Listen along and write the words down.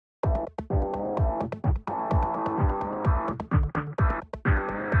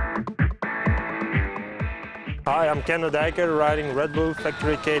Hi, I'm Dycker riding Red Bull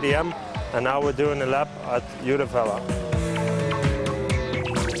Factory KTM, and now we're doing a lap at Uddevalla.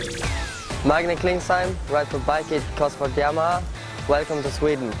 Magne Klingsheim, ride for bike it Cosworth Yamaha. Welcome to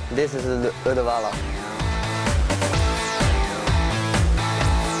Sweden. This is Uddevalla.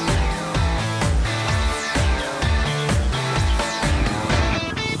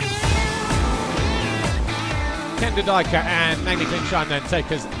 Dycker and Magne Klingsheim then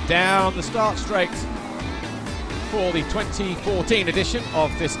take us down the start straight for the 2014 edition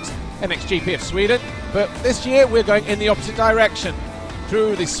of this MXGP of Sweden. But this year we're going in the opposite direction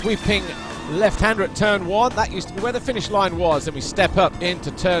through the sweeping left-hander at turn 1. That used to be where the finish line was, and we step up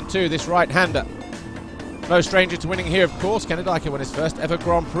into turn 2, this right-hander. No stranger to winning here, of course. Dycker won his first ever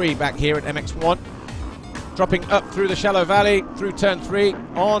Grand Prix back here at MX1. Dropping up through the shallow valley, through turn 3,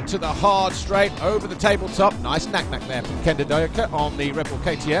 onto the hard straight, over the tabletop. Nice knack-knack there from Dycker on the Red Bull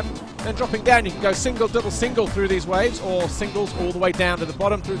KTM. Then dropping down, you can go single, double, single through these waves, or singles all the way down to the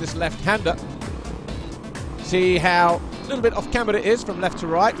bottom through this left-hander. See how a little bit off-camber it is from left to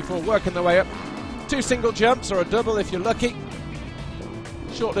right before working their way up. 2 single jumps, or a double if you're lucky.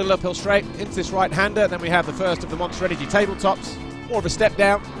 Short little uphill straight into this right-hander. Then we have the first of the Monster Energy tabletops. More of a step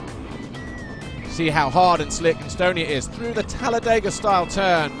down. See how hard and slick and stony it is. Through the Talladega-style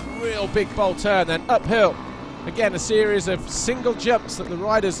turn. Real big, bold turn. Then uphill. Again, a series of single jumps that the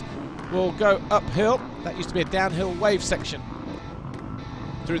riders will go uphill. That used to be a downhill wave section.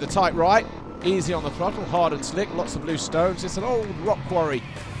 Through the tight right. Easy on the throttle. Hard and slick. Lots of loose stones. It's an old rock quarry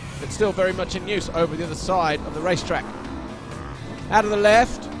that's still very much in use over the other side of the racetrack. Out of the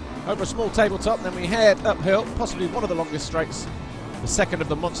left. Over a small tabletop. Then we head uphill. Possibly one of the longest straights. The second of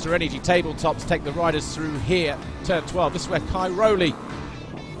the Monster Energy tabletops take the riders through here, turn 12. This is where Kai Rowley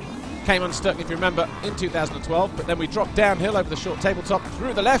came unstuck, if you remember, in 2012. But then we drop downhill over the short tabletop,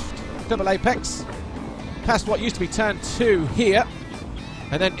 through the left, double apex, past what used to be turn 2 here,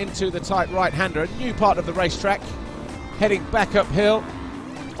 and then into the tight right-hander, a new part of the racetrack, heading back uphill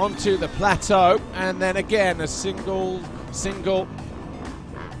onto the plateau, and then again a single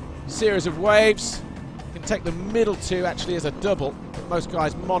series of waves. Can take the middle 2 actually as a double, but most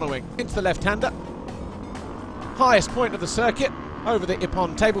guys monoing into the left-hander. Highest point of the circuit over the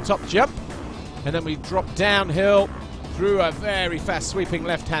Ippon tabletop jump, and then we drop downhill through a very fast sweeping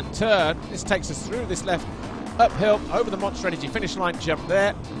left-hand turn. This takes us through this left uphill over the Monster Energy finish line jump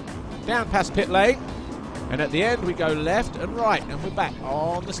there, down past pit lane, and at the end we go left and right, and we're back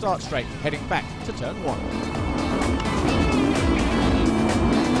on the start straight, heading back to turn 1.